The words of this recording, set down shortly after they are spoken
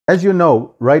As you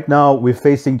know, right now we're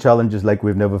facing challenges like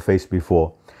we've never faced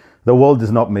before. The world does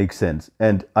not make sense.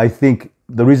 And I think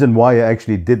the reason why I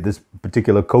actually did this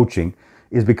particular coaching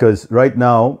is because right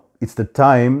now it's the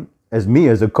time, as me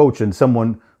as a coach and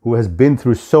someone who has been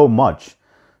through so much,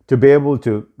 to be able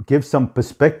to give some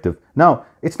perspective. Now,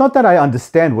 it's not that I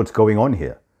understand what's going on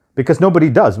here, because nobody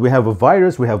does. We have a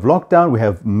virus, we have lockdown, we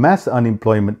have mass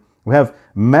unemployment, we have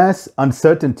mass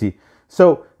uncertainty.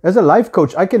 So as a life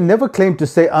coach, I can never claim to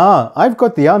say, I've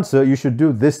got the answer, you should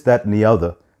do this, that, and the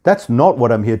other. That's not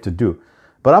what I'm here to do.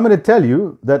 But I'm going to tell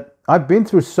you that I've been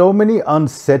through so many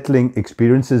unsettling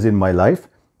experiences in my life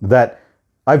that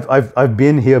I've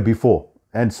been here before.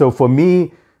 And so for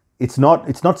me, it's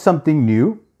not something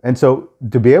new. And so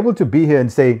to be able to be here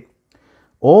and say,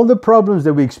 all the problems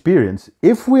that we experience,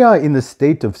 if we are in a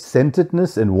state of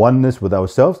centeredness and oneness with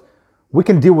ourselves, we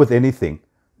can deal with anything.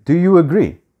 Do you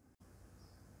agree?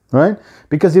 Right?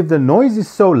 Because if the noise is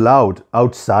so loud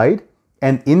outside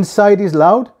and inside is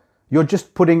loud, you're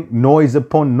just putting noise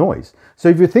upon noise. So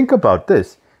if you think about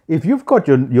this, if you've got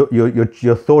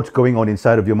your thoughts going on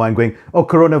inside of your mind going, oh,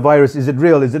 coronavirus, is it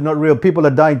real? Is it not real? People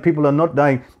are dying. People are not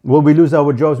dying. Will we lose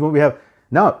our jobs? Will we have...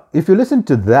 Now, if you listen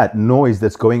to that noise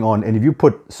that's going on, and if you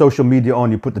put social media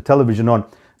on, you put the television on,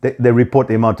 they report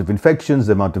the amount of infections,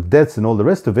 the amount of deaths, and all the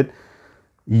rest of it,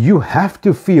 you have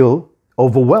to feel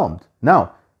overwhelmed.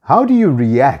 Now, how do you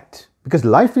react? Because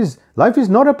life is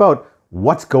not about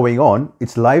what's going on.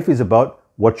 Life is about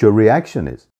what your reaction is.